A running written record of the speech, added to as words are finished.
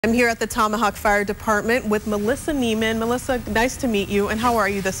I'm here at the Tomahawk Fire Department with Melissa Neiman. Melissa, nice to meet you, and how are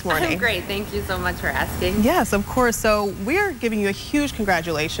you this morning? I'm great. Thank you so much for asking. Yes, of course. So we're giving you a huge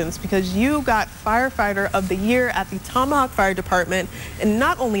congratulations because you got Firefighter of the Year at the Tomahawk Fire Department, and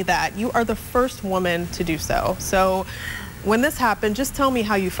not only that, you are the first woman to do so. So when this happened, just tell me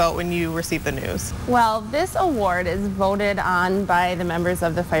how you felt when you received the news. Well, this award is voted on by the members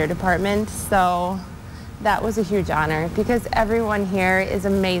of the fire department, so that was a huge honor because everyone here is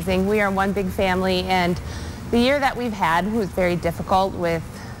amazing. We are one big family, and the year that we've had was very difficult with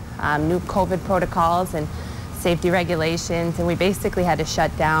new COVID protocols and safety regulations, and we basically had to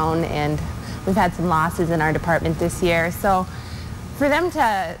shut down, and we've had some losses in our department this year. So for them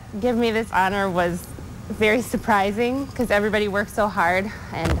to give me this honor was very surprising because everybody works so hard,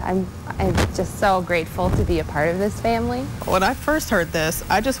 and I'm just so grateful to be a part of this family. When I first heard this,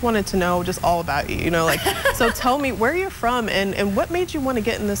 I just wanted to know just all about you, so tell me where you're from and what made you want to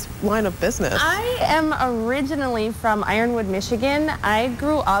get in this line of business. I am originally from Ironwood, Michigan. I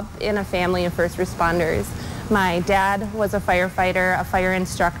grew up in a family of first responders. My dad was a firefighter, a fire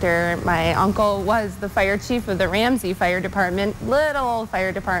instructor. My uncle was the fire chief of the Ramsey Fire Department, little old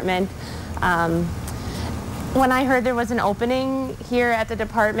fire department. When I heard there was an opening here at the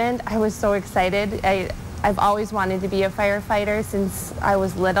department, I was so excited. I've always wanted to be a firefighter since I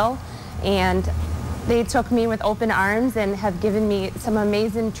was little, and they took me with open arms and have given me some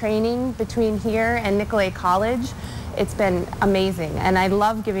amazing training between here and Nicolet College. It's been amazing, and I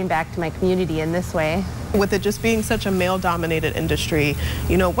love giving back to my community in this way. With it just being such a male-dominated industry,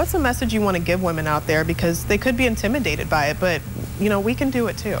 what's a message you want to give women out there, because they could be intimidated by it, but we can do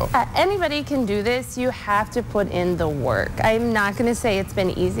it too. Anybody can do this. You have to put in the work. I'm not going to say it's been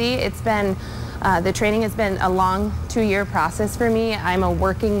easy. It's been, the training has been a long 2-year process for me. I'm a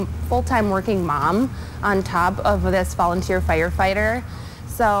full-time working mom on top of this volunteer firefighter.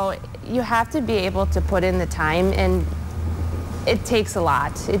 So you have to be able to put in the time, and it takes a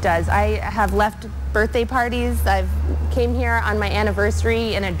lot. It does. I have left birthday parties. I've came here on my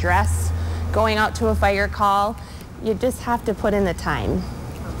anniversary in a dress, going out to a fire call. You just have to put in the time.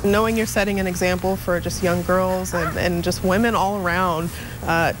 Knowing you're setting an example for just young girls and just women all around,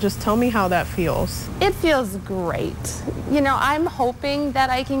 just tell me how that feels. It feels great. I'm hoping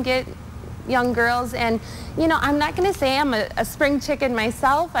that I can get young girls, and I'm not going to say I'm a spring chicken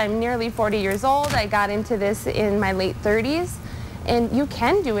myself. I'm nearly 40 years old. I got into this in my late 30s, and you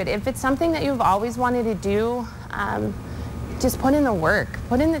can do it. If it's something that you've always wanted to do, just put in the work,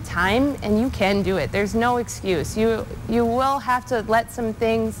 put in the time, and you can do it. There's no excuse. You will have to put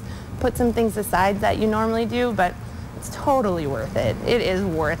some things aside that you normally do, but it's totally worth it. It is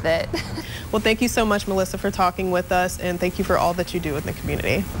worth it. Well, thank you so much, Melissa, for talking with us, and thank you for all that you do in the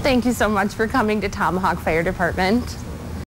community. Thank you so much for coming to Tomahawk Fire Department.